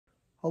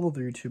Hello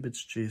there YouTube,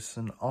 it's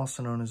Jason,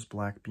 also known as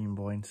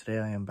BlackBeanBoi, and today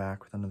I am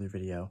back with another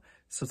video.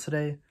 So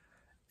today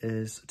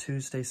is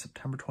Tuesday,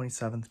 September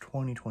 27th,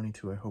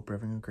 2022. I hope you're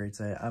having a great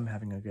day. I'm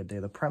having a good day.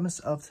 The premise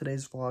of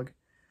today's vlog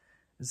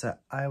is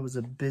that I was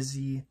a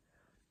busy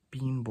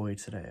bean boy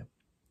today.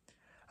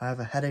 I have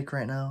a headache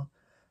right now.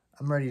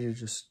 I'm ready to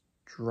just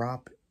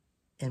drop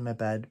in my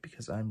bed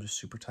because I'm just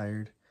super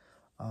tired.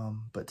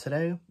 But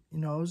today,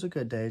 it was a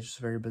good day, just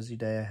a very busy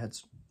day. I had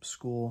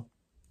school,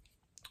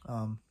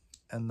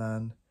 and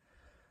then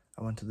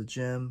I went to the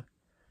gym.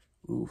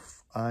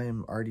 Oof, I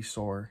am already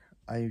sore.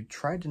 I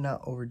tried to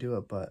not overdo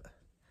it, but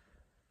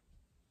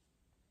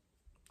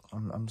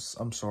I'm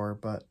sore.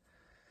 But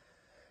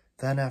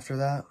then after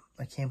that,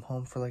 I came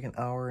home for like an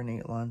hour and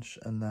ate lunch,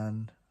 and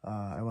then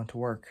I went to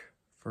work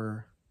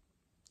for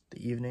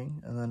the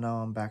evening, and then now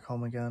I'm back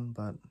home again.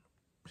 But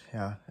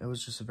yeah, it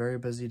was just a very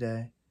busy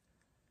day.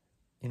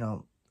 It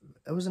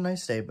was a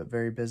nice day, but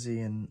very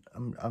busy, and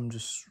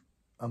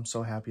I'm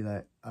so happy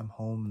that I'm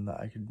home and that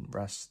I could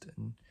rest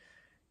and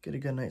get a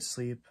good night's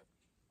sleep.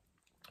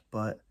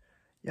 But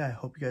yeah, I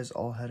hope you guys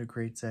all had a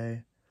great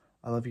day.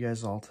 I love you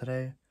guys all.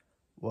 Today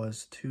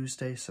was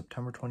Tuesday,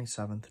 September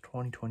 27th,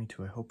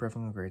 2022. I hope you're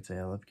having a great day.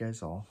 I love you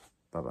guys all.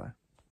 Bye-bye.